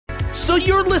So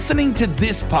you're listening to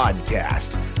this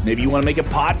podcast. Maybe you want to make a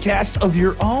podcast of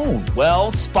your own.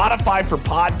 Well, Spotify for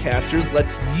Podcasters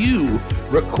lets you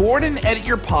record and edit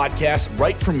your podcast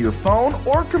right from your phone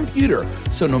or computer.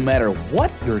 So no matter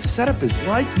what your setup is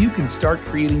like, you can start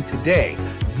creating today.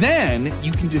 Then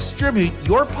you can distribute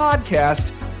your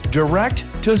podcast direct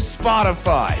to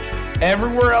Spotify.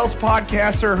 Everywhere else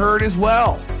podcasts are heard as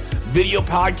well. Video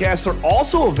podcasts are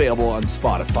also available on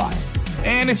Spotify.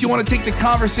 And if you want to take the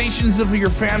conversations of your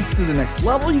fans to the next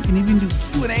level, you can even do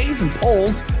Q&As and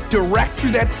polls direct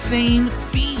through that same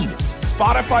feed.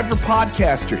 Spotify for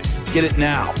Podcasters. Get it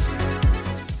now.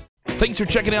 Thanks for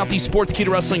checking out the Sportskeeda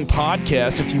Wrestling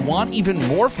podcast. If you want even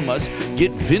more from us,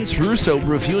 get Vince Russo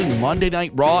reviewing Monday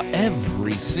Night Raw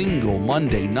every single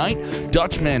Monday night,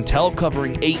 Dutch Mantel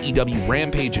covering AEW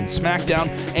Rampage and SmackDown,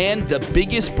 and the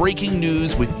biggest breaking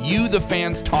news with you, the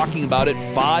fans, talking about it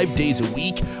 5 days a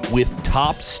week with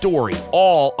Top Story,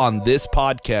 all on this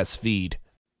podcast feed.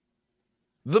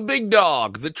 The big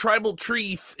dog, the Tribal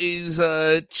Chief, is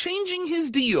changing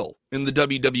his deal in the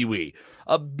WWE.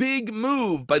 A big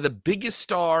move by the biggest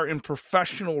star in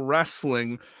professional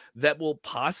wrestling that will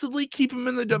possibly keep him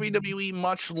in the WWE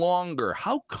much longer.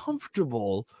 How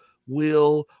comfortable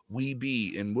will we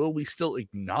be? And will we still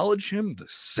acknowledge him the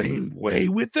same way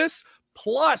with this?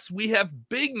 Plus, we have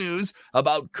big news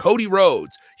about Cody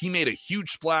Rhodes. He made a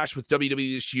huge splash with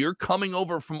WWE this year, coming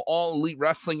over from All Elite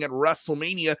Wrestling at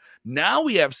WrestleMania. Now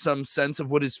we have some sense of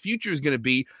what his future is going to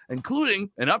be, including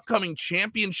an upcoming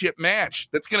championship match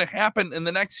that's going to happen in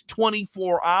the next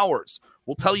 24 hours.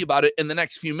 We'll tell you about it in the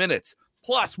next few minutes.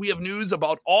 Plus, we have news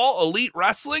about All Elite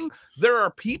Wrestling. There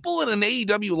are people in an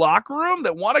AEW locker room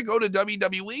that want to go to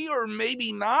WWE or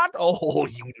maybe not. Oh,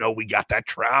 you know we got that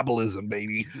tribalism,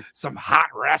 baby. Some hot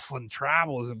wrestling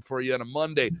tribalism for you on a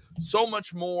Monday. So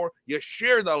much more. You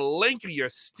share the link or you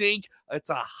stink.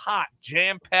 It's a hot,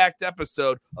 jam-packed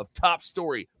episode of Top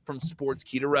Story from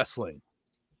Sportskeeda Wrestling.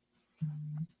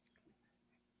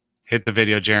 Hit the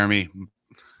video, Jeremy.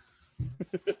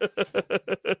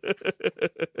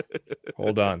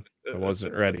 Hold on. I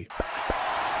wasn't ready.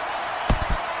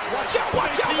 Watch out,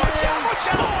 watch out, watch out, watch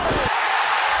out!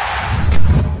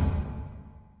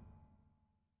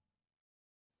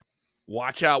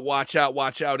 Watch out, watch out,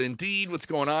 watch out indeed. What's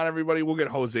going on, everybody? We'll get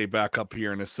Jose back up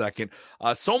here in a second.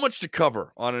 So much to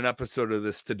cover on an episode of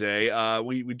this today.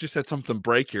 We just had something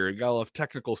break here. We got a lot of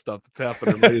technical stuff that's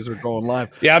happening as we're going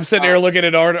live. Yeah, I'm sitting here looking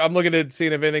at art. I'm looking at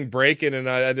seeing if anything breaking, and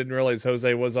I didn't realize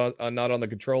Jose was not on the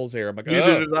controls here. I'm like,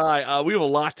 neither did I. We have a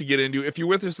lot to get into. If you're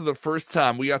with us for the first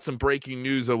time, we got some breaking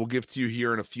news that we'll give to you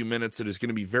here in a few minutes. It is going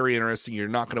to be very interesting. You're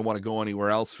not going to want to go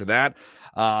anywhere else for that.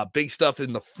 Big stuff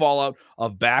in the fallout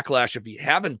of Backlash. If you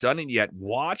haven't done it yet,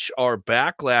 watch our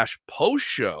Backlash post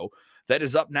show that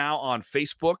is up now on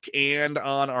Facebook and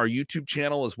on our YouTube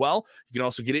channel as well. You can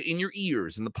also get it in your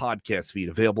ears in the podcast feed,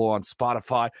 available on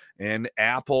Spotify and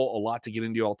Apple. A lot to get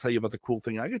into. I'll tell you about the cool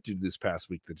thing I got to do this past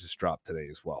week that just dropped today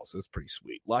as well. So it's pretty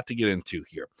sweet. A lot to get into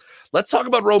here. Let's talk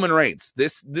about Roman Reigns.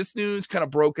 This news kind of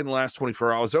broke in the last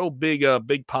 24 hours. Oh, big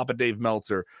Papa Dave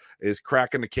Meltzer is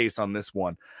cracking the case on this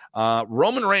one.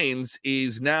 Roman Reigns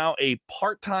is now a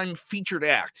part-time featured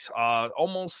act,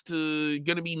 almost going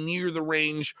to be near the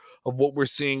range of what we're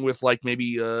seeing with like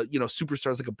maybe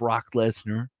superstars like a Brock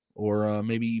Lesnar or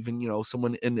maybe even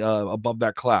someone in above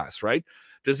that class, right?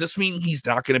 Does this mean he's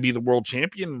not going to be the world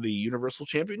champion, the universal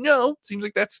champion? No, seems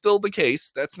like that's still the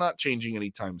case. That's not changing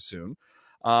anytime soon.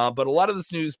 But a lot of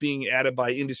this news being added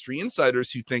by industry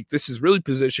insiders who think this is really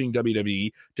positioning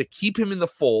WWE to keep him in the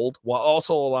fold while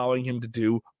also allowing him to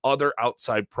do other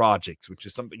outside projects, which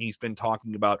is something he's been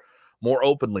talking about more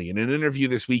openly. In an interview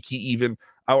this week, he even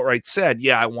outright said,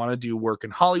 "Yeah, I want to do work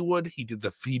in Hollywood." He did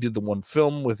the one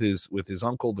film with his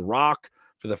uncle, The Rock,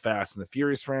 for the Fast and the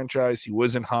Furious franchise. He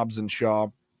was in Hobbs and Shaw,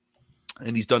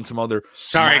 and he's done some other.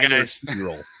 Sorry, guys.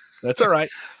 Role. That's all right.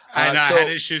 I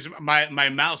had issues. My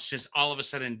mouse just all of a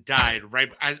sudden died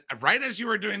right as you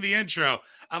were doing the intro.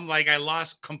 I'm like, I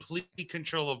lost complete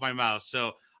control of my mouse.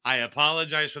 So I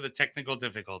apologize for the technical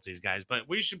difficulties, guys, but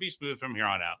we should be smooth from here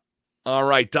on out. All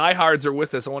right, diehards are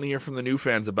with us. I want to hear from the new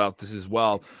fans about this as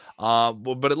well.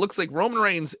 But it looks like Roman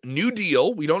Reigns' new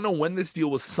deal. We don't know when this deal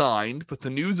was signed, but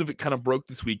the news of it kind of broke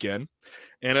this weekend,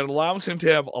 and it allows him to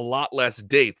have a lot less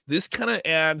dates. This kind of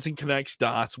adds and connects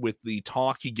dots with the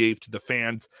talk he gave to the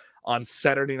fans on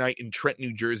Saturday night in Trent,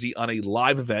 New Jersey, on a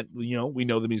live event. We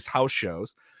know them as house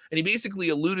shows, and he basically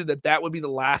alluded that would be the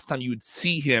last time you would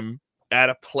see him at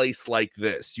a place like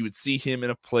this. You would see him in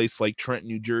a place like Trent,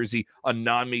 New Jersey, a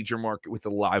non-major market with a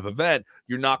live event.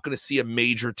 You're not going to see a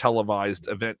major televised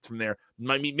event from there.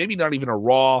 Maybe not even a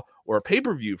Raw or a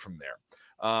pay-per-view from there.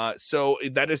 So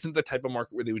that isn't the type of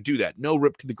market where they would do that. No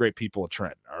rip to the great people of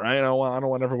Trent. All right. I don't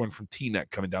want everyone from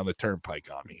T-Net coming down the turnpike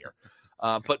on me here.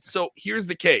 But so here's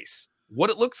the case. What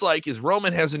it looks like is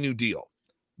Roman has a new deal.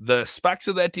 The specs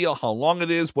of that deal, how long it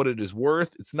is, what it is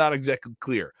worth, it's not exactly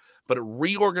clear. But it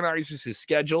reorganizes his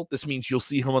schedule. This means you'll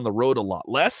see him on the road a lot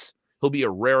less. He'll be a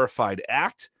rarefied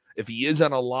act. If he is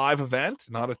on a live event,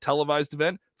 not a televised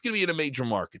event, it's going to be in a major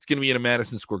market. It's going to be in a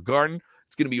Madison Square Garden.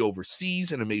 It's going to be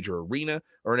overseas in a major arena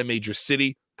or in a major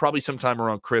city, probably sometime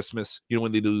around Christmas,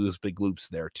 when they do those big loops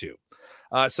there too.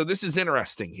 So this is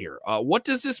interesting here. What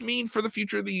does this mean for the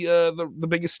future of the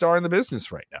biggest star in the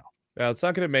business right now? It's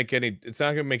not going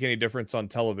to make any difference on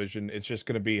television. It's just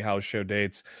going to be house show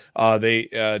dates.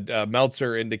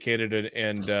 Meltzer indicated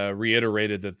and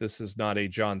reiterated that this is not a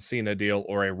John Cena deal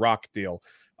or a Rock deal.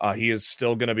 He is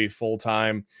still going to be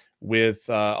full-time with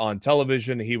on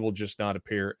television. He will just not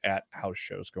appear at house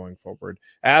shows going forward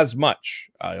as much.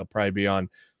 He'll probably be on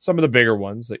some of the bigger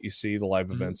ones that you see, the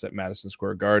live events at Madison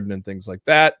Square Garden and things like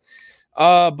that.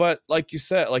 But like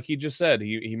he just said,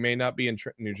 he may not be in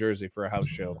Trenton, New Jersey for a house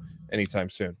show anytime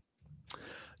soon.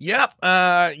 Yep.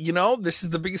 This is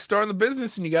the biggest star in the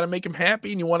business, and you got to make him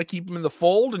happy, and you want to keep him in the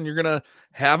fold, and you're going to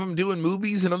have him doing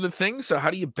movies and other things. So how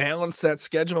do you balance that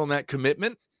schedule and that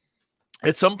commitment?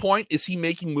 At some point, is he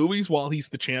making movies while he's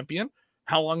the champion?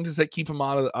 How long does that keep him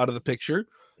out of the picture?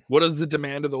 What is the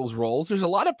demand of those roles? There's a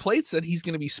lot of plates that he's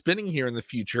going to be spinning here in the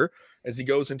future as he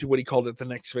goes into what he called it the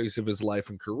next phase of his life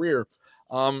and career.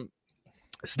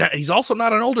 He's also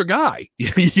not an older guy.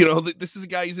 This is a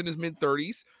guy who's in his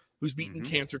mid-30s who's beaten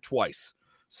cancer twice.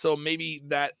 So maybe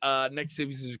that next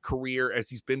phase of his career, as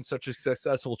he's been such a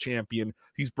successful champion,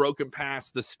 he's broken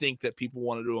past the stink that people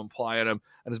wanted to imply on him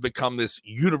and has become this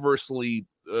universally,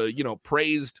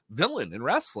 praised villain in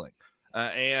wrestling.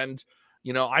 I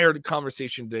heard a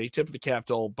conversation today, Tip of the Cap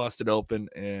all busted open,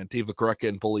 and Dave LaGreca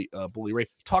and Bully Ray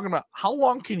talking about how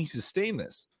long can he sustain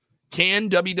this? Can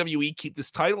WWE keep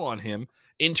this title on him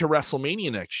into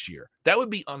WrestleMania next year? That would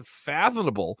be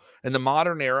unfathomable in the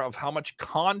modern era of how much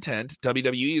content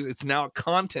WWE is. It's now a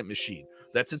content machine.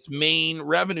 That's its main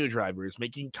revenue driver, is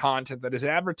making content that is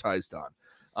advertised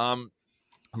on.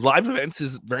 Live events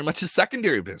is very much a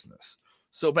secondary business.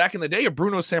 So back in the day,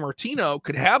 Bruno Sammartino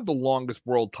could have the longest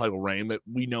world title reign that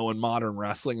we know in modern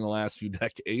wrestling in the last few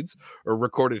decades or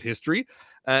recorded history,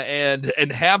 and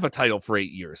have a title for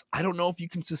 8 years. I don't know if you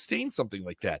can sustain something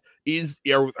like that.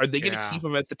 Are they going to keep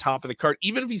him at the top of the card?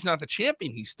 Even if he's not the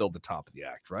champion, he's still the top of the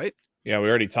act, right? Yeah, we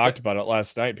already talked about it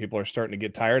last night. People are starting to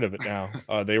get tired of it now.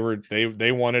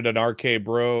 They wanted an RK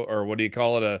Bro, or what do you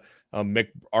call it, a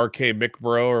RK Mick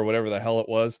Bro, or whatever the hell it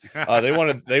was. They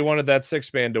wanted that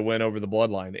 6-man to win over the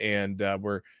Bloodline, and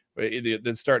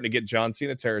it's starting to get John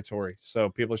Cena territory. So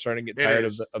people are starting to get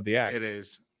tired of the act. It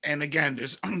is. And again,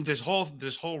 this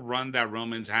whole run that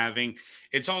Roman's having,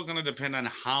 it's all going to depend on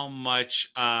how much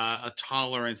a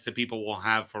tolerance that people will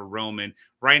have for Roman.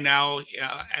 Right now,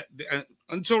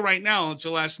 until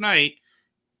last night,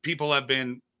 people have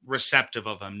been receptive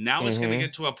of him. Now it's going to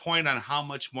get to a point on how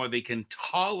much more they can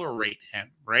tolerate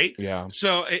him, right? Yeah.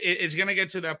 So it's going to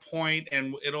get to that point,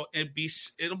 and it'll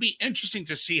be interesting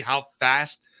to see how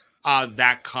fast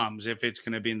that comes. If it's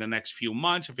going to be in the next few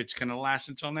months, if it's going to last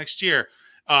until next year.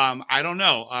 I don't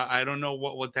know. I don't know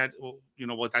what that's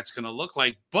going to look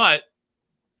like, but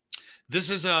this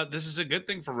is a good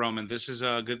thing for Roman. This is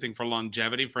a good thing for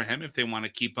longevity for him if they want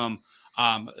to keep him.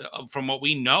 From what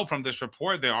we know from this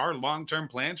report, there are long-term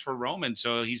plans for Roman,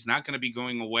 so he's not going to be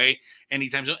going away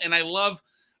anytime soon. And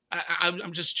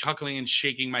I'm just chuckling and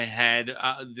shaking my head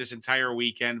this entire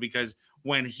weekend, because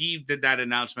when he did that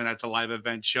announcement at the live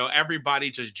event show,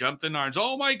 everybody just jumped in arms.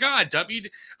 Oh my God,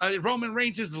 Roman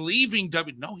Reigns is leaving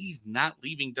WWE. No, he's not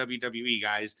leaving WWE,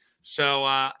 guys. So,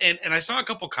 and I saw a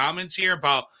couple comments here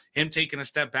about him taking a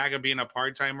step back and being a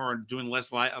part-timer or doing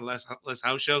less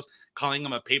house shows, calling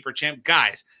him a paper champ.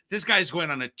 Guys, this guy's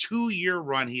going on a 2-year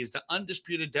run. He is the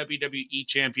undisputed WWE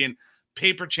champion.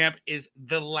 Paper champ is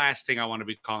the last thing I want to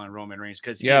be calling Roman Reigns,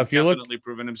 because he has definitely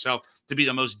proven himself to be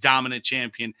the most dominant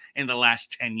champion in the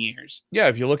last 10 years. Yeah,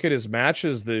 if you look at his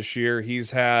matches this year,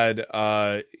 he's had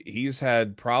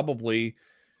probably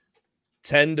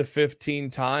 10 to 15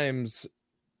 times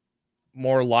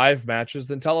more live matches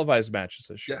than televised matches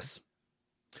this year. Yes.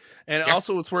 And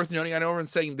also, it's worth noting, I know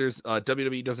everyone's saying there's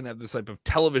WWE doesn't have this type of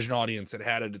television audience it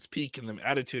had at its peak in the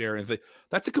Attitude Era. And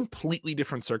that's a completely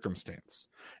different circumstance.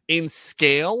 In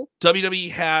scale,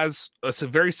 WWE has a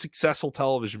very successful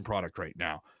television product right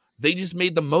now. They just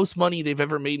made the most money they've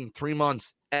ever made in 3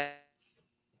 months.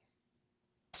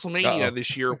 WrestleMania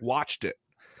this year watched it.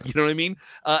 You know what I mean?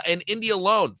 And India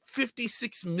alone,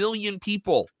 56 million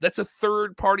people. That's a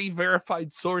third-party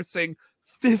verified source saying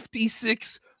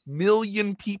 56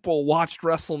 million people watched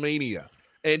WrestleMania.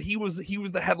 And he was the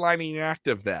headlining act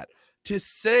of that. To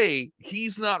say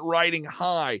he's not riding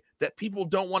high, that people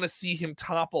don't want to see him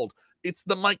toppled, it's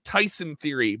the Mike Tyson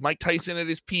theory. Mike Tyson at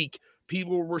his peak,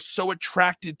 people were so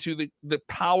attracted to the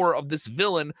power of this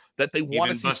villain that they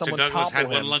want to see Buster someone Douglas topple had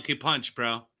him. one lucky punch,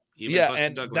 bro.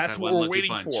 And that's what we're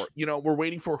waiting for. We're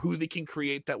waiting for who they can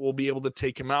create that will be able to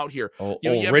take him out here.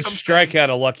 Rich Strike had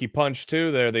a lucky punch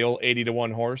too. There, the old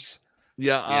 80-1 horse. We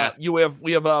have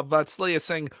Vatslaya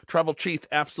saying Tribal Chief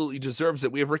absolutely deserves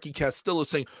it. We have Ricky Castillo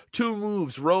saying 2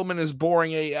 moves. Roman is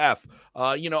boring AF.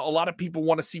 A lot of people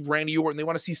want to see Randy Orton. They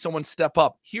want to see someone step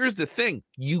up. Here's the thing: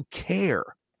 you care.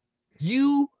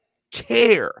 You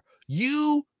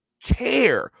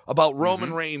care about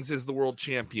Roman Reigns as the world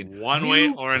champion. One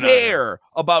way or another. Care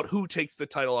about who takes the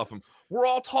title off him. We're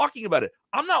all talking about it.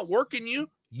 I'm not working you.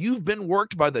 You've been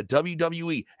worked by the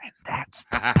WWE, and that's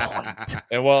the point.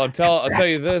 And I'll tell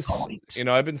you this.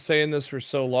 I've been saying this for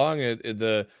so long.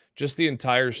 Just the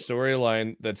entire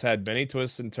storyline that's had many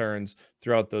twists and turns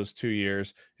throughout those 2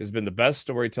 years has been the best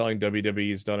storytelling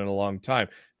WWE's done in a long time.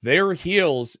 They were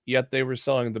heels, yet they were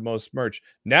selling the most merch.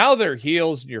 Now they're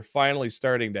heels, and you're finally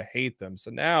starting to hate them. So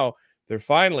now they're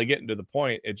finally getting to the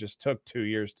point. It just took 2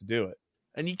 years to do it.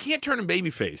 And you can't turn them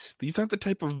babyface. These aren't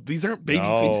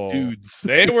babyface dudes.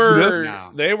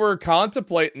 They were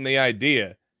contemplating the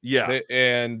idea. Yeah.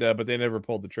 But they never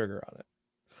pulled the trigger on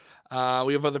it.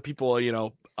 We have other people,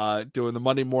 doing the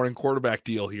Monday morning quarterback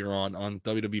deal here on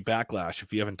WWE Backlash.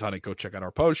 If you haven't done it, go check out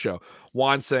our post show.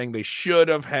 Juan saying they should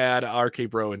have had RK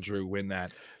Bro and Drew win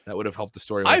that. That would have helped the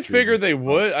story. I figured they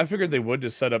would. I figured they would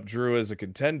to set up Drew as a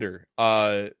contender.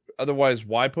 Otherwise,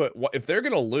 if they're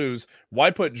going to lose, why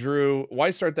put Drew?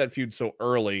 Why start that feud so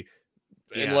early?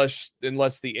 Yeah.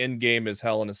 Unless the end game is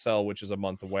Hell in a Cell, which is a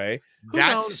month away.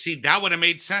 That would have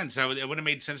made sense. It would have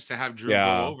made sense to have Drew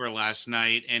go over last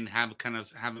night and have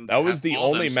him. That was the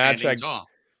only match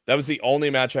That was the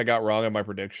only match I got wrong on my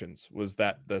predictions. Was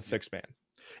that the 6-man?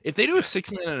 If they do a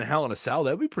 6-man in a Hell in a Cell,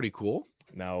 that'd be pretty cool.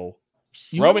 No,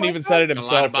 Roman even said it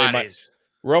himself.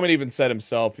 Roman even said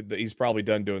himself that he's probably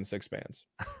done doing 6-mans.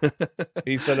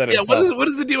 He said that himself. What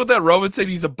is the deal with that? Roman said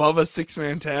he's above a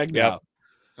 6-man tag now.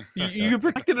 You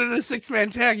protected it in a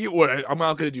 6-man tag. I'm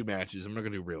not going to do matches. I'm not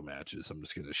going to do real matches. I'm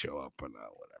just going to show up and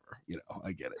whatever.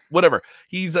 I get it. Whatever.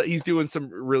 He's doing some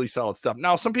really solid stuff.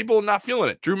 Now, some people are not feeling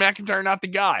it. Drew McIntyre, not the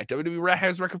guy. WWE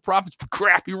has record profits for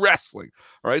crappy wrestling.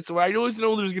 All right. So I always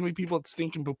know there's going to be people that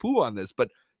stink and poo-poo on this, but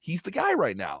he's the guy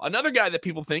right now. Another guy that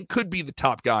people think could be the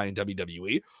top guy in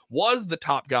WWE, was the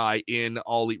top guy in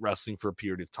All Elite Wrestling for a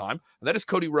period of time, and that is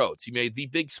Cody Rhodes. He made the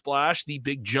big splash, the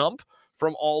big jump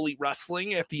from All Elite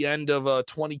Wrestling at the end of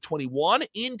 2021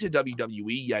 into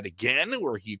WWE yet again,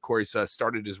 where he, of course,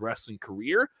 started his wrestling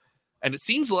career. And it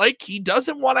seems like he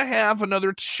doesn't want to have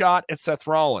another shot at Seth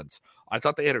Rollins. I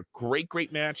thought they had a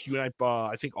great match. You and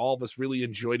I think all of us really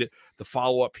enjoyed it. The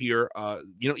follow-up here,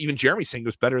 even Jeremy saying it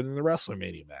was better than the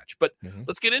WrestleMania match. But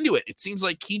let's get into it. It seems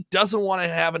like he doesn't want to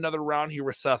have another round here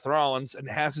with Seth Rollins and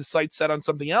has his sights set on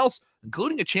something else,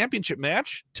 including a championship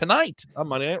match tonight on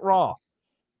Monday Night Raw.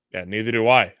 Yeah, neither do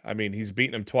I. I mean, he's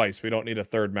beaten him twice. We don't need a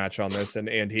third match on this,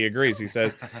 and he agrees. He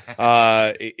says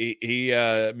he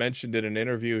mentioned in an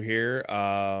interview here.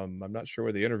 I'm not sure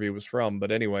where the interview was from, but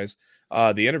anyways,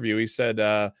 the interview, he said,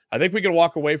 I think we can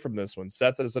walk away from this one.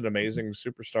 Seth is an amazing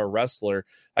superstar wrestler.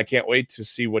 I can't wait to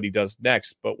see what he does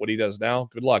next, but what he does now,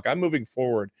 good luck. I'm moving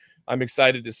forward. I'm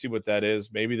excited to see what that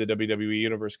is. Maybe the WWE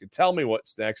Universe can tell me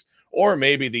what's next, or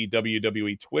maybe the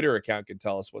WWE Twitter account can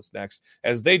tell us what's next,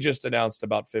 as they just announced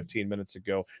about 15 minutes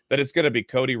ago that it's going to be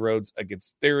Cody Rhodes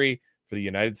against Theory for the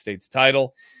United States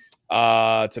title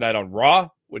tonight on Raw,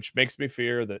 which makes me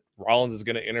fear that Rollins is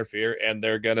going to interfere and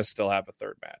they're going to still have a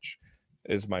third match,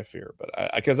 is my fear. But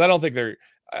because I don't think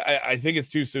I think it's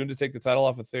too soon to take the title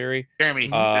off of Theory. Jeremy,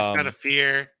 that's not a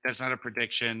fear. That's not a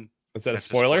prediction. Is that a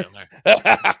spoiler?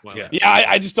 Yeah,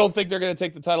 I just don't think they're going to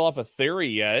take the title off of Theory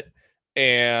yet.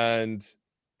 And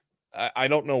I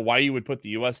don't know why you would put the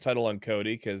U.S. title on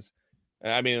Cody, because,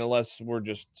 I mean, unless we're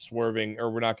just swerving,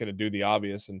 or we're not going to do the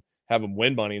obvious and have him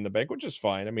win Money in the Bank, which is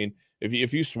fine. I mean,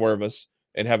 if you swerve us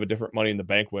and have a different Money in the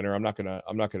Bank winner, I'm not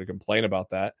gonna complain about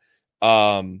that.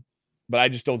 But I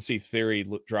just don't see Theory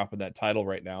dropping that title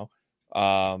right now.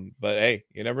 But hey,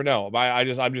 you never know. I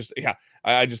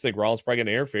just think Rollins probably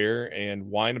gonna interfere and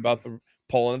whine about the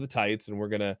pulling of the tights, and we're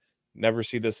gonna never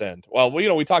see this end. Well,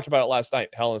 we talked about it last night.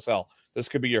 Hell in a Cell. This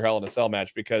could be your Hell in a Cell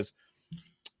match, because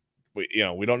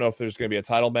we don't know if there's going to be a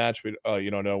title match. We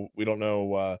don't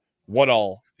know what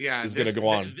all is going to go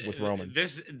on with Roman.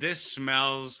 This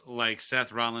smells like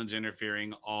Seth Rollins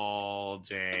interfering all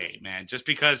day, man. Just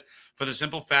because, for the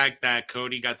simple fact that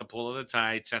Cody got the pull of the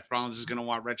tide, Seth Rollins is going to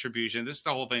want retribution. The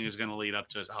whole thing is going to lead up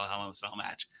to a Hell in a Cell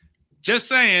match. Just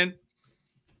saying.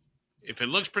 If it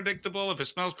looks predictable, if it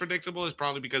smells predictable, it's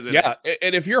probably because it is.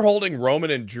 And if you're holding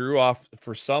Roman and Drew off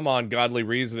for some ungodly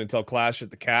reason until Clash at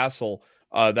the Castle,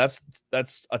 that's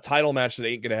a title match that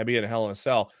ain't going to be in Hell in a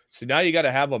Cell. So now you got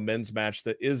to have a men's match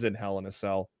that is in Hell in a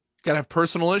Cell. Got to have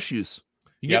personal issues.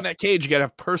 You get in that cage, you got to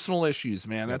have personal issues,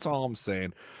 man. That's all I'm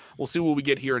saying. We'll see what we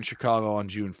get here in Chicago on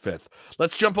June 5th.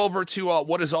 Let's jump over to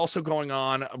what is also going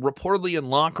on reportedly in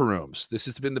locker rooms. This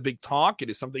has been the big talk. It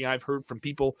is something I've heard from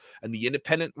people in the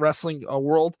independent wrestling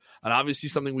world, and obviously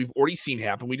something we've already seen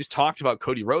happen. We just talked about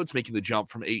Cody Rhodes making the jump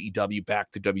from AEW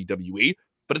back to WWE,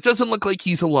 but it doesn't look like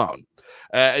he's alone.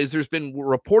 As there's been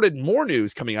reported more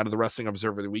news coming out of the Wrestling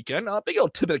Observer the weekend, big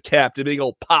old tip of the cap to big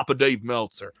old Papa Dave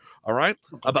Meltzer, all right,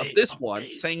 about this one,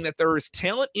 saying that there is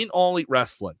talent in All Elite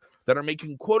Wrestling that are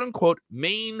making quote-unquote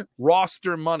main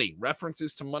roster money,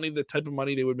 references to money, the type of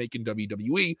money they would make in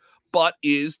WWE, but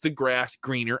is the grass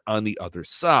greener on the other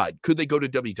side? Could they go to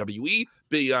WWE,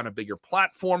 be on a bigger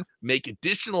platform, make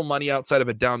additional money outside of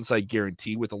a downside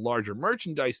guarantee with a larger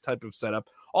merchandise type of setup,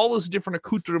 all those different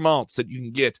accoutrements that you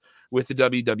can get with the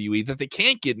WWE that they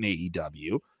can't get in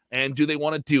AEW? And do they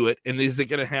want to do it? And is it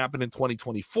going to happen in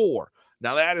 2024?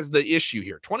 Now, that is the issue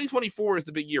here. 2024 is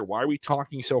the big year. Why are we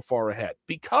talking so far ahead?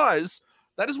 Because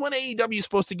that is when AEW is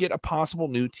supposed to get a possible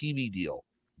new TV deal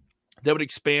that would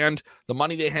expand the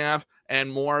money they have,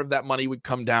 and more of that money would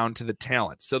come down to the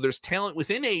talent. So there's talent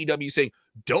within AEW saying,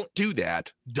 don't do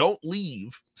that. Don't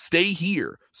leave. Stay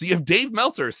here. So you have Dave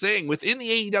Meltzer saying within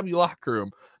the AEW locker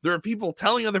room, there are people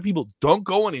telling other people, don't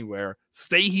go anywhere.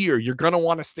 Stay here. You're going to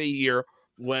want to stay here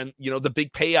when, the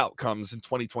big payout comes in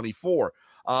 2024.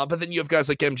 But then you have guys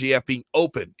like MJF being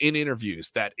open in interviews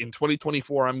that in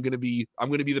 2024, I'm going to be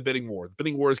the bidding war. The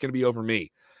bidding war is going to be over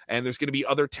me. And there's going to be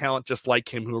other talent just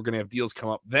like him who are going to have deals come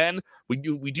up. Then we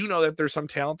do know that there's some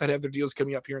talent that have their deals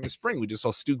coming up here in the spring. We just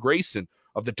saw Stu Grayson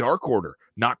of the Dark Order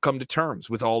not come to terms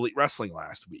with All Elite Wrestling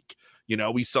last week.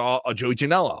 We saw Joey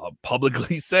Janela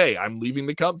publicly say, I'm leaving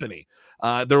the company.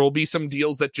 There will be some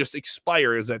deals that just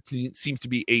expire, as that seems to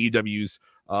be AEW's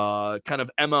kind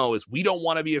of MO, is we don't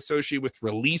want to be associated with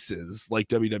releases like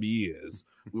WWE is.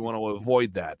 We want to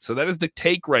avoid that. So that is the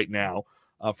take right now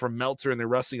from Meltzer and the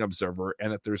Wrestling Observer,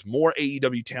 and that there's more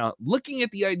AEW talent looking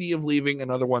at the idea of leaving,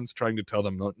 and other ones trying to tell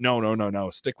them, no,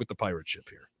 stick with the pirate ship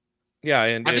here. Yeah,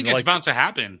 and I think it's bound to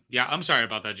happen. Yeah, I'm sorry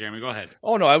about that, Jeremy. Go ahead.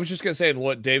 Oh no, I was just gonna say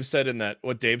what Dave said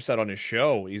on his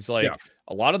show. He's like,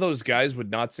 a lot of those guys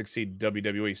would not succeed in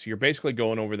WWE. So you're basically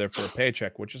going over there for a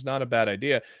paycheck, which is not a bad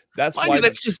idea. That's why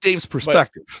that's just Dave's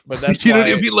perspective. But that's you know what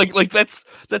I mean. Like that's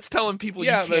telling people you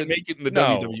can't make it in the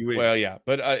no, WWE. Well, yeah,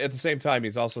 but at the same time,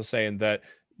 he's also saying that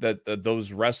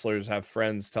those wrestlers have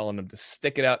friends telling them to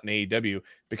stick it out in AEW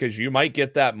because you might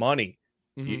get that money.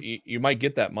 Mm-hmm. You might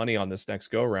get that money on this next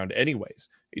go around anyways,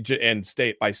 and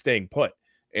staying put.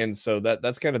 And so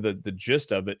that's kind of the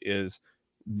gist of it, is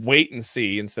wait and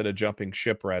see instead of jumping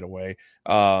ship right away.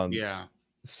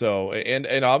 So,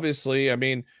 and obviously, I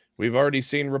mean, we've already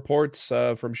seen reports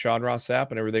from Sean Ross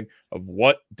Sapp and everything of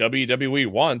what WWE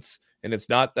wants. And it's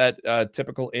not that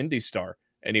typical indie star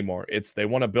anymore. It's they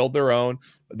want to build their own.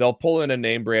 They'll pull in a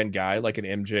name brand guy like an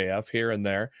MJF here and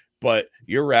there. But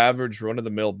your average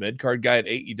run-of-the-mill mid-card guy at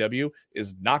AEW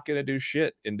is not going to do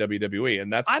shit in WWE,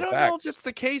 and that's the facts. I don't know if that's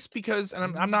the case because,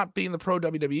 and I'm not being the pro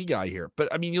WWE guy here, but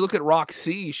I mean, you look at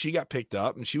Roxy, she got picked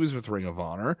up, and she was with Ring of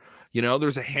Honor.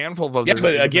 There's a handful of other. Yeah,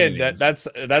 but again,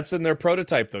 that's in their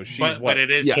prototype though. She's but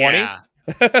it is 20.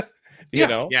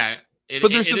 Yeah. Yeah.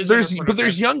 But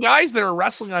there's young guys that are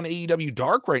wrestling on AEW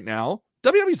Dark right now.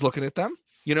 WWE's looking at them,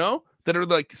 that are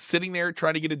like sitting there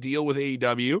trying to get a deal with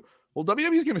AEW. Well,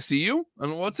 WWE's going to see you. I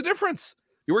mean, what's the difference?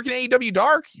 You're working AEW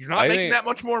Dark. You're not making that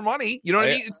much more money. You know what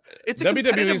I mean? It's a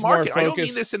competitive market. I don't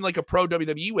mean this in like a pro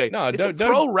WWE way. No, it's a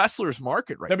pro wrestlers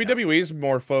market right now. WWE is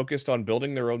more focused on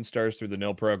building their own stars through the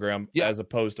NIL program as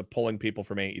opposed to pulling people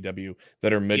from AEW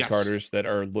that are mid-carders, that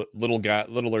are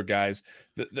littler guys.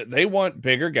 They want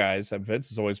bigger guys.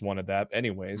 Vince has always wanted that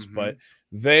anyways. Mm-hmm. But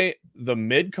the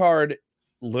mid-card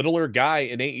littler guy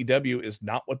in AEW is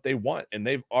not what they want. And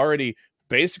they've already...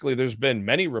 Basically, there's been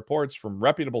many reports from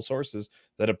reputable sources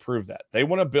that have proved that. They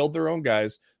want to build their own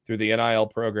guys through the NIL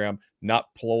program, not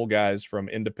pull guys from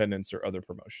independents or other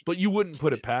promotions. But you wouldn't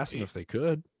put it past them if they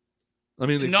could. I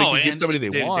mean, if they No, could get and somebody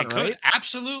they want, could. right?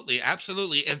 Absolutely.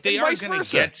 If they And are vice going to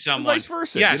versa. get someone, And vice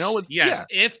versa. yes, You know, yes.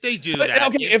 If they do But, that,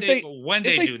 okay, when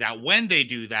they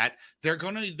do that, they're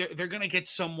gonna get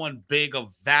someone big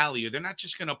of value. They're not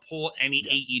just gonna pull any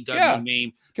AEW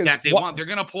name that they want. They're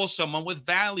gonna pull someone with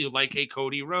value, like a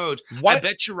Cody Rhodes. I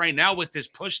bet you right now, with this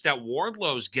push that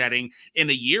Wardlow's getting, in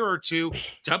a year or two,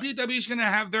 WWE's gonna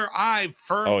have their eye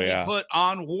firmly put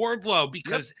on Wardlow,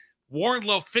 because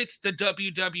Wardlow fits the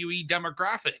WWE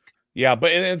demographic. Yeah,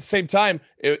 but at the same time,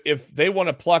 if they want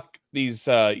to pluck these,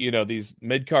 these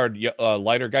mid-card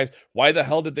lighter guys, why the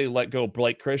hell did they let go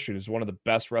Blake Christian, who's one of the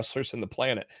best wrestlers on the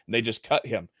planet, and they just cut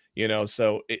him?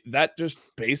 So that just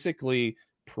basically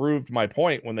proved my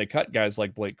point when they cut guys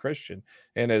like Blake Christian.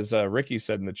 And as Ricky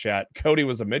said in the chat, Cody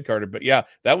was a mid-carder, but yeah,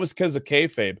 that was because of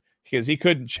kayfabe, because he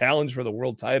couldn't challenge for the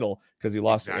world title because he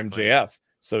lost to MJF.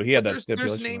 So he had that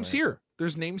stipulation.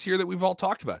 There's names here that we've all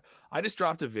talked about. I just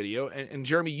dropped a video, and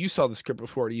Jeremy, you saw the script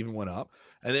before it even went up,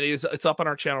 and then it's up on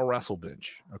our channel, Wrestle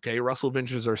Binge. Okay, Wrestle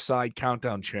Binge is our side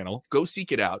countdown channel. Go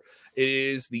seek it out. It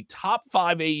is the top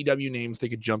 5 AEW names they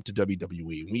could jump to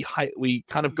WWE. We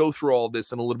kind of go through all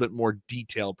this in a little bit more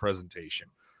detailed presentation.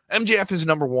 MJF is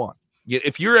number 1.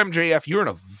 If you're MJF, you're in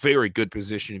a very good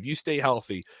position. If you stay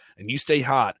healthy and you stay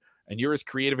hot, and you're as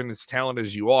creative and as talented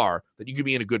as you are, that you could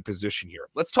be in a good position here.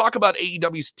 Let's talk about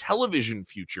AEW's television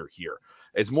future here,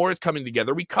 as more is coming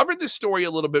together. We covered this story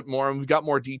a little bit more, and we've got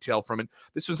more detail from it.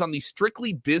 This was on the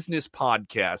Strictly Business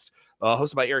podcast,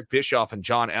 hosted by Eric Bischoff and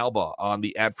John Alba on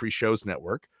the Ad Free Shows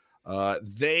Network.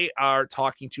 They are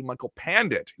talking to Michael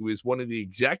Pandit, who is one of the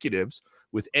executives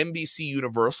with NBC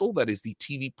Universal, that is the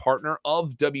TV partner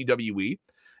of WWE.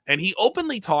 And he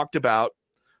openly talked about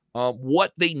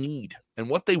what they need and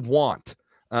what they want.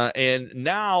 And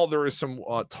now there is some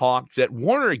talk that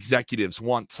Warner executives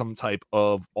want some type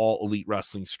of All Elite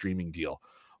Wrestling streaming deal.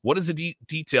 What is the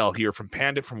detail here from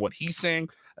Pandit, from what he's saying,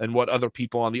 and what other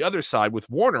people on the other side with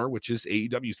Warner, which is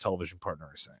AEW's television partner,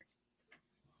 are saying?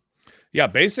 Yeah,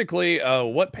 basically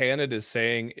what Pandit is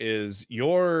saying is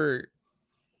your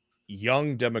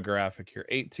young demographic here,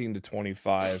 18 to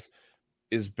 25,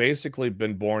 is basically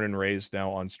been born and raised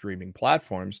now on streaming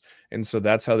platforms, and so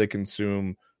that's how they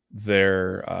consume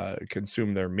their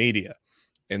media,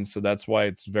 and so that's why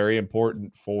it's very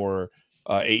important for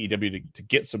AEW to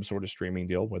get some sort of streaming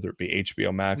deal, whether it be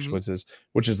HBO Max, which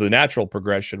is the natural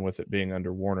progression with it being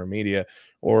under Warner Media,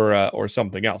 or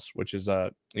something else, which is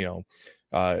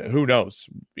who knows?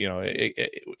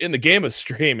 In the game of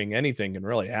streaming, anything can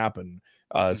really happen.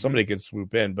 Somebody could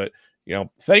swoop in, but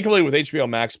thankfully with HBO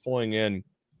Max pulling in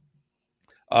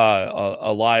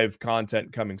a live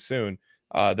content coming soon,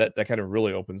 that kind of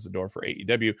really opens the door for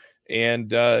AEW,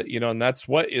 and and that's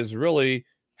what is really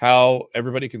how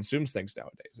everybody consumes things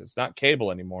nowadays. It's not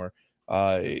cable anymore;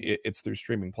 it's through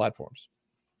streaming platforms.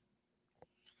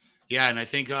 Yeah, and I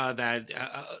think that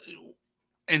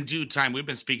in due time, we've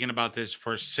been speaking about this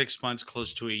for 6 months,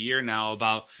 close to a year now,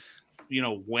 about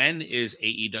when is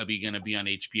AEW going to be on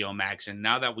HBO Max? And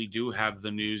now that we do have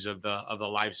the news of the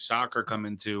live soccer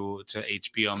coming to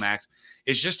HBO Max,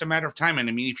 it's just a matter of time. And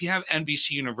I mean, if you have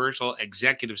NBC Universal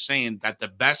executives saying that the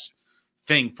best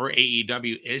thing for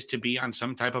AEW is to be on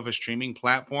some type of a streaming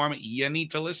platform, you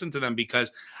need to listen to them,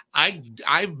 because I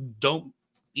don't,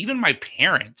 even my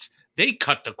parents, they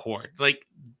cut the cord. Like,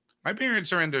 my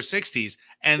parents are in their 60s,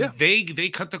 and they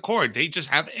cut the cord. They just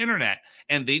have internet,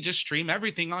 and they just stream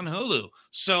everything on Hulu.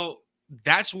 So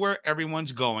that's where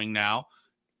everyone's going now.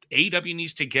 AEW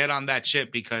needs to get on that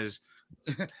ship, because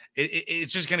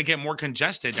it's just going to get more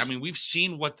congested. I mean, we've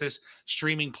seen what this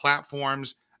streaming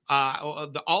platforms, all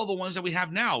the ones that we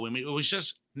have now. I mean, it was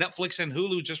just Netflix and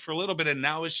Hulu just for a little bit, and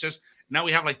now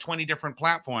we have like 20 different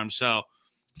platforms. So,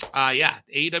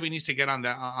 AEW needs to get on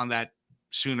that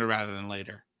sooner rather than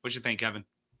later. What you think, Kevin?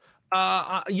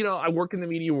 I work in the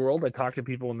media world. I talk to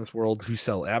people in this world who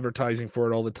sell advertising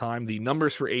for it all the time. The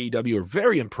numbers for AEW are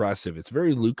very impressive. It's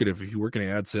very lucrative if you work in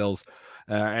ad sales.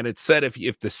 And it's said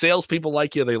if the salespeople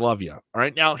like you, they love you. All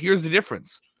right. Now, here's the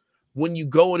difference. When you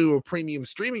go into a premium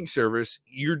streaming service,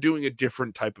 you're doing a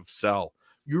different type of sell.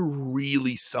 You're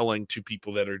really selling to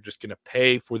people that are just going to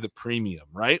pay for the premium,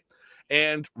 right?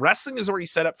 And wrestling is already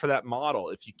set up for that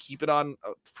model. If you keep it on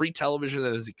free television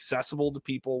that is accessible to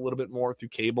people a little bit more through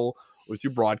cable or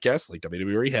through broadcast, like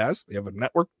WWE already has, they have a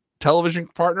network television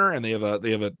partner, and they have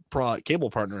a cable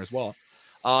partner as well.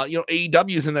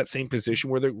 AEW is in that same position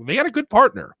where they got a good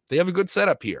partner. They have a good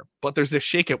setup here, but there's a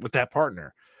shakeup with that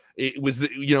partner. It was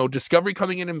Discovery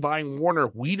coming in and buying Warner.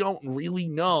 We don't really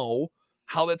know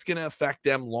how that's going to affect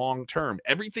them long term.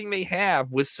 Everything they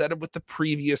have was set up with the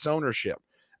previous ownership.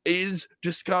 Is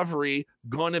Discovery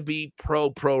going to be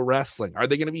pro wrestling? Are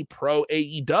they going to be pro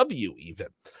AEW even?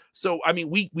 So, I mean,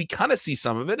 we kind of see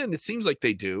some of it, and it seems like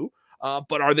they do.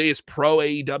 But are they as pro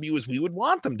AEW as we would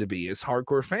want them to be as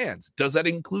hardcore fans? Does that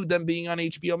include them being on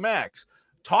HBO Max?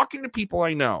 Talking to people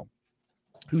I know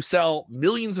who sell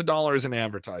millions of dollars in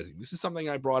advertising. This is something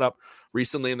I brought up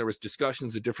recently, and there was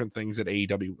discussions of different things that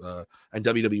AEW and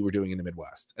WWE were doing in the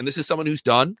Midwest. And this is someone who's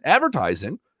done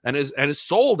advertising and has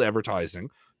sold advertising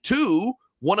to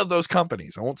one of those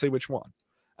companies. I won't say which one.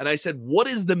 And I said, what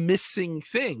is the missing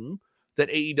thing that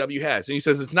AEW has? And he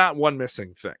says, it's not one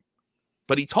missing thing.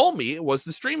 But he told me it was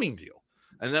the streaming deal.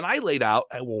 And then I laid out,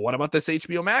 well, what about this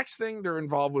HBO Max thing? They're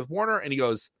involved with Warner. And he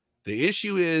goes, the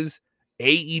issue is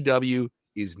AEW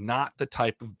is not the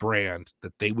type of brand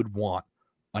that they would want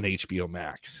on HBO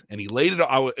Max. And he laid it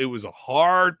out. It was a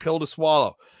hard pill to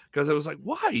swallow because I was like,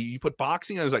 why? You put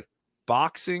boxing? I was like,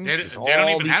 boxing? They don't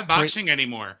even have boxing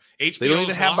anymore. HBO they don't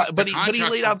even have, but he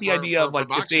laid out the idea of like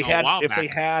if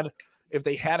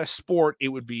they had a sport, it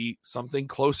would be something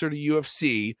closer to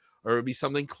UFC. Or it would be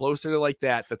something closer to like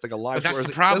that. That's like a live. But that's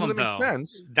the problem, though.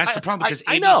 That's the problem because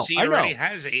ABC already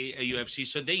has a UFC,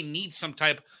 so they need some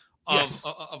type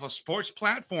of a sports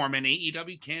platform, and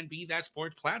AEW can be that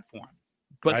sports platform.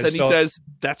 But then he says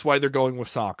that's why they're going with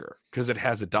soccer because it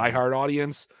has a diehard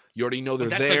audience. You already know they're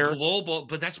there.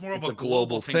 But that's more of a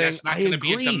global thing. That's not going to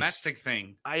be a domestic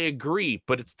thing. I agree,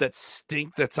 but it's that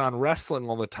stink that's on wrestling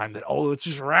all the time that, it's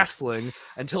just wrestling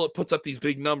until it puts up these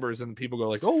big numbers and people go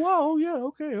like, oh, wow, yeah,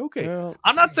 okay. Well,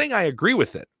 I'm not saying I agree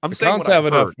with it. I'm saying the Cons have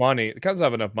enough money. The Cons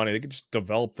have enough money. They could just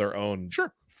develop their own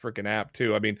freaking app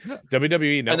too. I mean,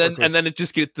 WWE Network and then it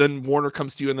just then Warner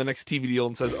comes to you in the next TV deal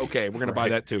and says, okay, we're gonna buy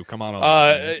that too. Come on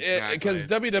because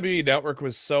WWE Network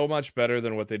was so much better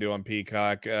than what they do on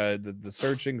Peacock. The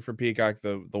searching for Peacock,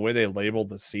 the way they label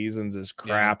the seasons is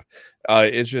crap.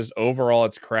 It's just overall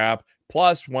it's crap.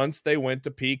 Plus, once they went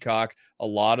to Peacock, a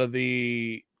lot of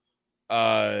the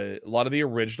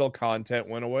original content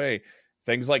went away.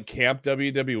 Things like Camp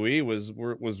WWE was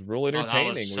real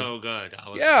entertaining. That was so good.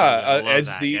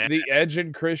 The Edge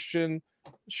and Christian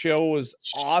show was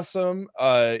awesome.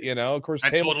 Of course,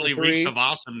 that totally reeks of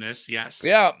awesomeness. Yes.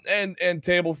 Yeah, and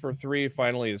Table for Three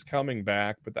finally is coming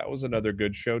back, but that was another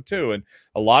good show too. And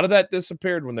a lot of that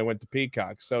disappeared when they went to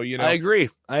Peacock. So I agree.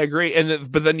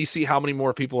 But then you see how many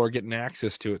more people are getting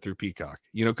access to it through Peacock.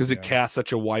 Because it casts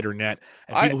such a wider net.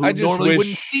 And people who normally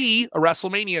wouldn't see a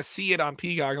WrestleMania see it on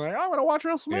Peacock. Like, I'm gonna watch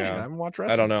WrestleMania. I haven't watched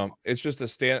WrestleMania. I don't know. It's just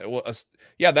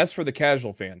that's for the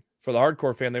casual fan. For the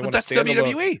hardcore fan, they want to stand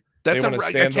alone. WWE. That's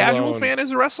a casual fan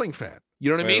is a wrestling fan. You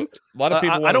know what I mean? A lot of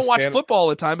people. I don't watch football all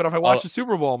the time, but if I watch the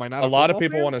Super Bowl, am I not? A lot of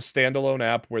people want a standalone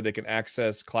app where they can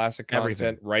access classic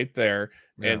content right there.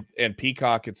 Yeah. And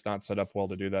Peacock, it's not set up well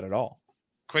to do that at all.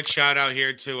 Quick shout out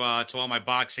here to all my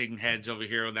boxing heads over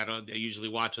here that usually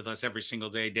watch with us every single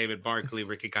day. David Barkley,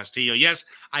 Ricky Castillo. Yes,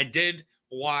 I did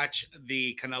watch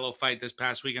the Canelo fight this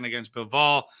past weekend against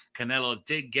Bivol. Canelo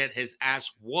did get his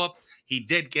ass whooped. He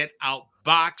did get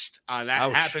outboxed.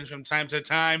 That happens from time to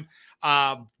time.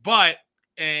 But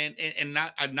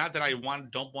not that I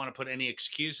don't want to put any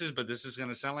excuses, but this is going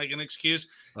to sound like an excuse.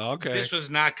 Okay. This was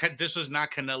not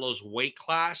Canelo's weight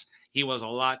class. He was a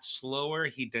lot slower.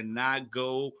 He did not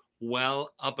go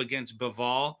well up against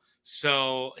Bivol.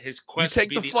 So his quest you take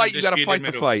the fight, you got to fight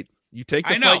the fight. You take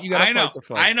the fight, you got to fight the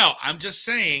fight. I know. I'm just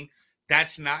saying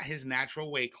that's not his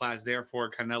natural weight class.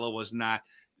 Therefore, Canelo was not.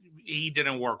 He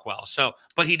didn't work well. So,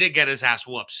 but he did get his ass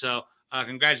whooped. So,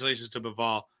 congratulations to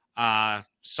Bivol.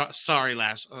 Sorry,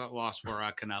 loss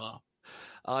for Canelo.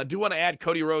 Do want to add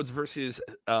Cody Rhodes versus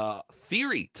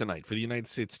Theory tonight for the United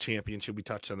States Championship. We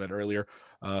touched on that earlier.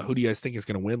 Who do you guys think is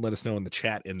going to win? Let us know in the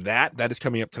chat. And that is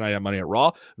coming up tonight on Monday at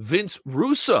Raw. Vince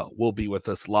Russo will be with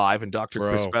us live, and Dr.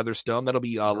 Chris Featherstone. That'll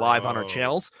be live on our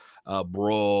channels.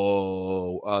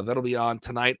 That'll be on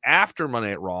tonight after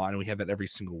Monday at Raw, and we have that every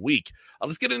single week.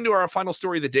 Let's get into our final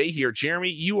story of the day here. Jeremy,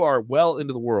 you are well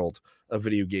into the world of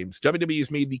video games. WWE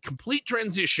has made the complete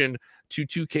transition to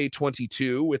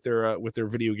 2K22 with their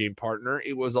video game partner.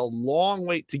 It was a long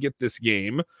wait to get this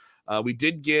game. We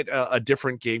did get a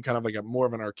different game, kind of like more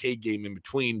of an arcade game in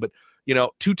between, but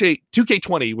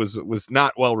 2K20 was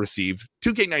not well received.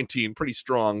 2K19 pretty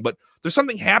strong, but there's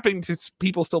something happening to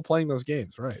people still playing those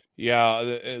games, right? Yeah,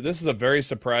 this is a very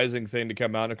surprising thing to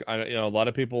come out. A lot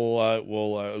of people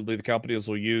the companies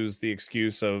will use the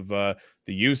excuse of the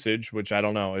usage, which I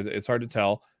don't know. It's hard to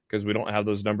tell because we don't have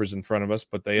those numbers in front of us,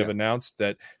 but they have announced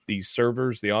that the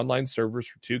online servers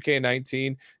for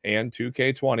 2K19 and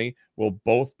 2K20 will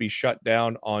both be shut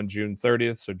down on June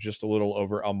 30th, so just a little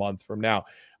over a month from now.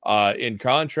 In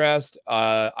contrast,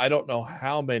 I don't know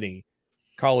how many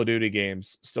Call of Duty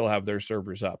games still have their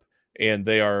servers up, and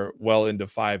they are well into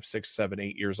 5, 6, 7,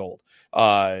 8 years old.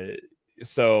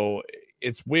 So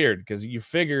it's weird because you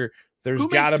figure there's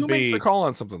got to be. Who makes a call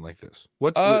on something like this?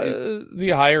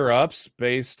 The higher ups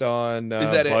based on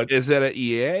is that a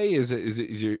EA? Is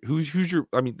your who's your?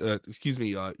 I mean, excuse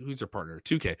me, who's your partner?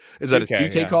 2K. Is that 2K, a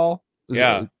 2K call?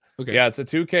 Okay. Yeah, it's a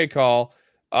 2K call.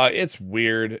 It's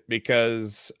weird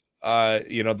because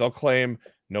they'll claim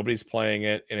nobody's playing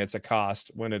it and it's a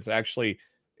cost when it's actually,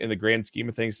 in the grand scheme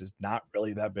of things, is not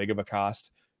really that big of a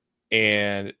cost.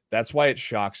 And that's why it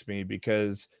shocks me,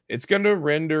 because it's going to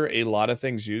render a lot of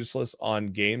things useless on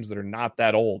games that are not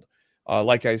that old.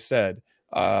 Like I said,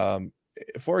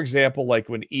 for example, like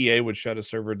when EA would shut a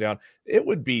server down, it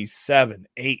would be 7,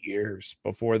 8 years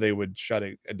before they would shut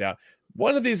it down.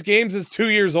 One of these games is 2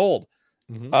 years old.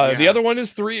 The other one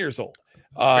is 3 years old.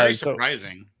 Very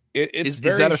surprising. Is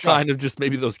that a sign of just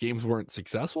maybe those games weren't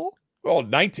successful? Well,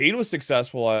 19 was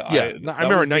successful. I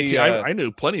remember 19. I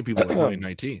knew plenty of people that played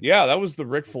 19. Yeah, that was the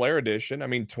Ric Flair edition. I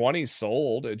mean, 20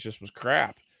 sold. It just was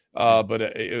crap. But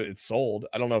it sold.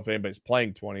 I don't know if anybody's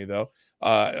playing 20 though.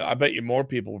 I bet you more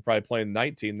people were probably playing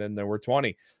 19 than there were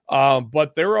 20.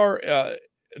 But there are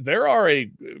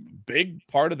a big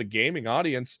part of the gaming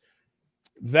audience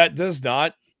that does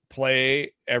not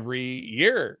play every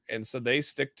year, and so they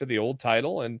stick to the old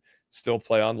title and still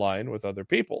play online with other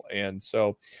people. And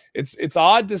so it's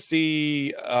odd to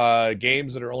see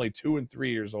games that are only 2 and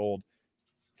 3 years old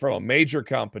from a major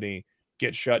company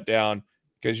get shut down,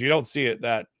 because you don't see it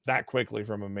that quickly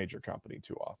from a major company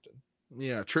too often.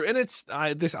 Yeah, true. And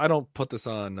I don't put this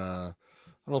on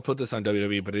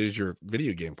WWE, but it is your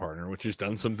video game partner, which has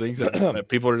done some things that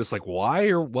people are just like, why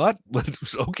or what?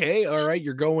 Okay, all right,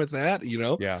 you're going with that,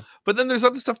 Yeah. But then there's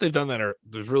other stuff they've done that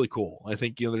there's really cool. I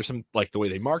think there's some, like the way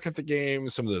they market the game,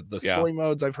 some of the story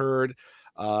modes I've heard.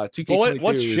 2K22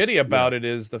 what's shitty about it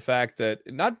is the fact that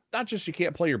not just you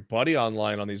can't play your buddy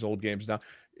online on these old games now.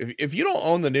 If you don't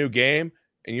own the new game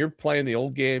and you're playing the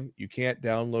old game, you can't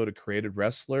download a created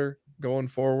wrestler going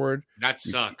forward. That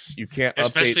sucks. You can't,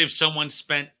 especially if someone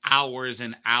spent hours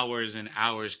and hours and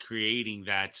hours creating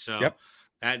that. So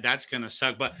that's gonna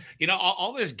suck. But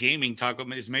all this gaming talk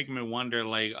is making me wonder,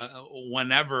 like,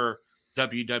 whenever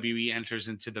WWE enters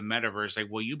into the metaverse, like,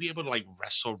 will you be able to like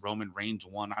wrestle Roman Reigns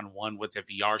one-on-one with a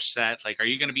VR set? Like, are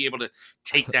you going to be able to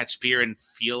take that spear and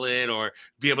feel it, or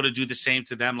be able to do the same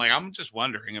to them? Like, I'm just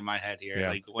wondering in my head here. Yeah.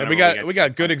 Like, and we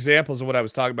got good examples of what I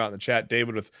was talking about in the chat,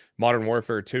 David, with Modern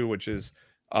Warfare 2, which is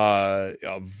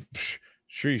sheesh,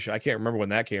 I can't remember when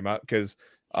that came out, because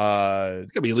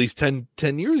it's gonna be at least 10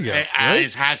 years ago. It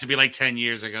has to be like 10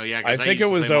 years ago. Yeah, I think it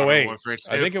was 08.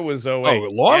 I think it was 08. Oh,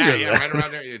 longer. Yeah, right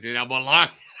around there. Dude, I'm long.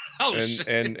 Oh,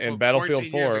 and Battlefield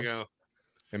 4.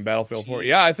 And Battlefield 4.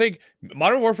 Yeah, I think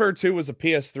Modern Warfare 2 was a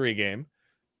PS3 game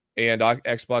and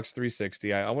Xbox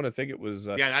 360. I want to think it was.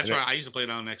 That's right. I used to play it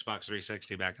on Xbox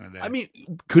 360 back in the day. I mean,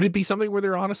 could it be something where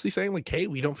they're honestly saying, like, hey,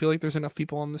 we don't feel like there's enough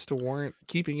people on this to warrant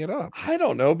keeping it up? I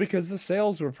don't know, because the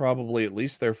sales were probably at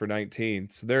least there for 19.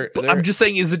 So I'm just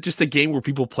saying, is it just a game where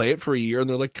people play it for a year and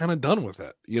they're like kind of done with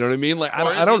it? You know what I mean? Like,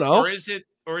 I don't know.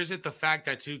 Or is it the fact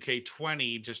that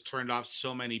 2K20 just turned off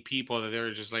so many people that they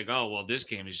were just like, oh, well, this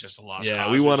game is just a lost cause.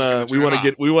 Yeah, we want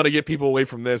to get people away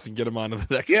from this and get them onto the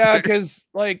next. Yeah, because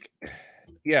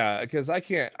I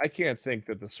can't think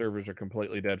that the servers are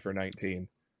completely dead for 19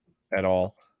 at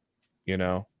all.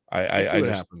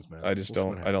 I just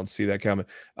don't see that coming.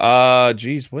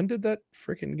 Geez, when did that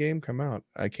freaking game come out?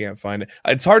 I can't find it.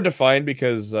 It's hard to find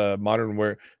because they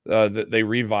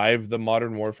revived the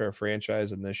Modern Warfare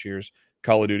franchise, and this year's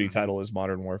Call of Duty title is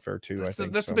Modern Warfare 2.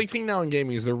 That's the big thing now in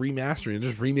gaming, is they're remastering and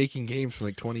just remaking games from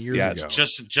like 20 years ago.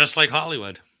 Just like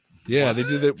Hollywood. Yeah, they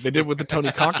did with the Tony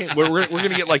Hawk. We're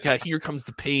gonna get like a Here Comes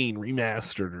the Pain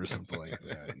remastered or something like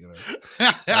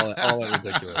that. All that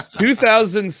ridiculous stuff.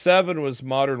 2007 was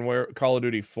Call of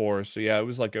Duty 4. So yeah, it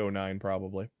was like 09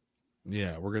 probably.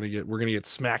 Yeah, we're gonna get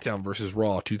SmackDown versus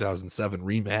Raw 2007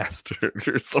 remastered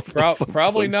or something.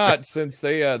 Probably not, since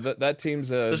they that team's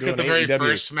let's get the very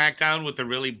first SmackDown with the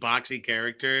really boxy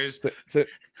characters.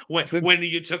 When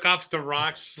you took off The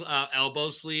Rock's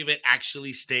elbow sleeve, it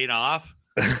actually stayed off.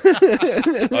 Oh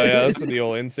yeah, those are the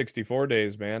old N64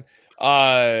 days, man.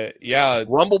 Yeah,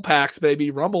 Rumble packs,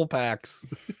 baby, Rumble packs.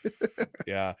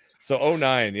 Yeah. So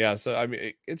 09, yeah. So I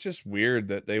mean, it's just weird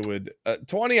that they would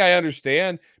 20. I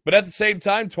understand, but at the same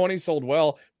time, 20 sold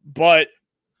well. But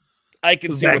I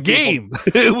can see that game.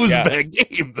 It was a bad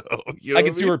game, though. I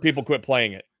can see where people quit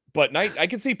playing it. But I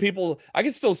can see people. I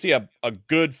can still see a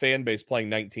good fan base playing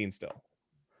 19 still.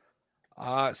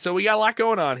 So we got a lot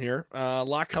going on here, a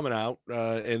lot coming out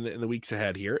in the weeks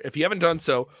ahead here. If you haven't done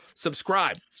so,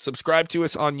 subscribe to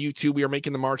us on YouTube. We are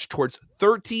making the march towards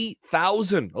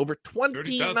 30,000, over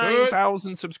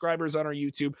 29,000 subscribers on our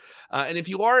YouTube. And if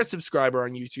you are a subscriber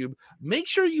on YouTube, make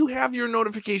sure you have your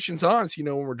notifications on so you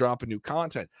know when we're dropping new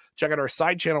content. Check out our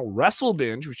side channel, Wrestle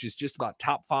Binge, which is just about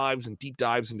top fives and deep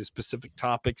dives into specific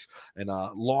topics and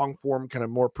long form, kind of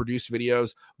more produced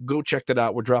videos. Go check that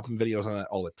out. We're dropping videos on that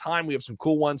all the time. We have some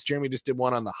cool ones. Jeremy just did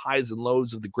one on the highs and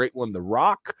lows of the great one, The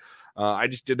Rock. I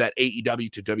just did that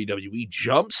AEW to WWE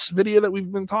jumps video that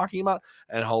we've been talking about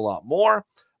and a whole lot more.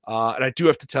 And I do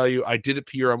have to tell you, I did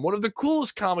appear on one of the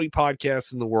coolest comedy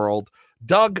podcasts in the world,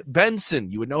 Doug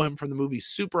Benson. You would know him from the movie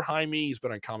Super High Me. He's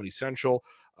been on Comedy Central.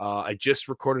 I just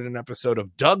recorded an episode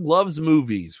of Doug Loves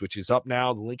Movies, which is up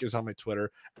now. The link is on my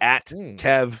Twitter, at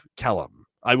Kev Kellum.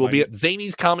 I will be at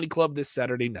Zany's Comedy Club this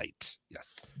Saturday night.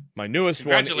 Yes. My newest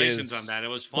one is... Congratulations on that. It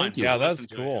was fun. Yeah, that's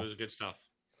cool. It was good stuff.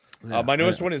 Yeah, my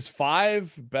newest one is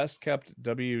 5 best kept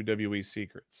WWE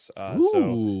secrets. Can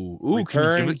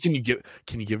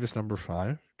you give us number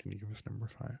 5? Can you give us number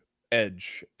 5?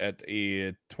 Edge at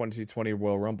a 2020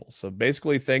 Royal Rumble. So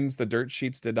basically things the dirt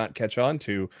sheets did not catch on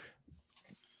to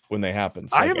when they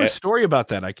happened. So I have a story about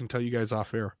that. I can tell you guys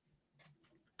off air.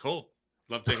 Cool.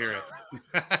 Love to hear it.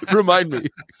 Remind me.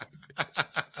 All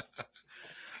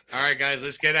right, guys,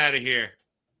 let's get out of here.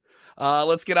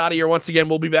 Let's get out of here. Once again,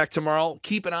 we'll be back tomorrow.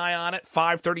 Keep an eye on it,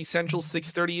 5:30 Central,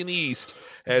 6:30 in the East,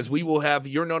 as we will have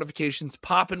your notifications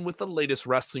popping with the latest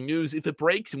wrestling news. If it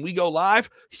breaks and we go live,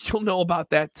 you'll know about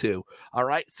that too. All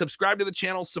right? Subscribe to the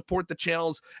channel, support the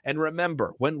channels, and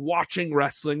remember, when watching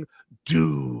wrestling,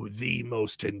 do the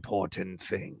most important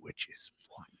thing, which is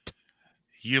what?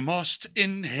 You must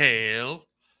inhale,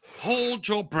 hold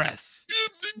your breath,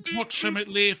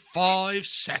 approximately 5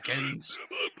 seconds,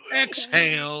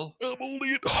 exhale,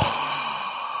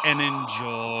 and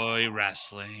enjoy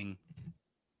wrestling.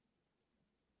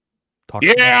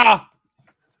 Yeah!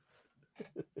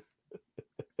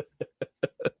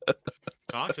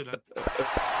 Talk to them.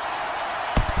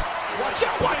 Watch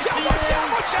out, watch out, watch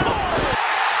out, watch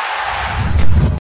out!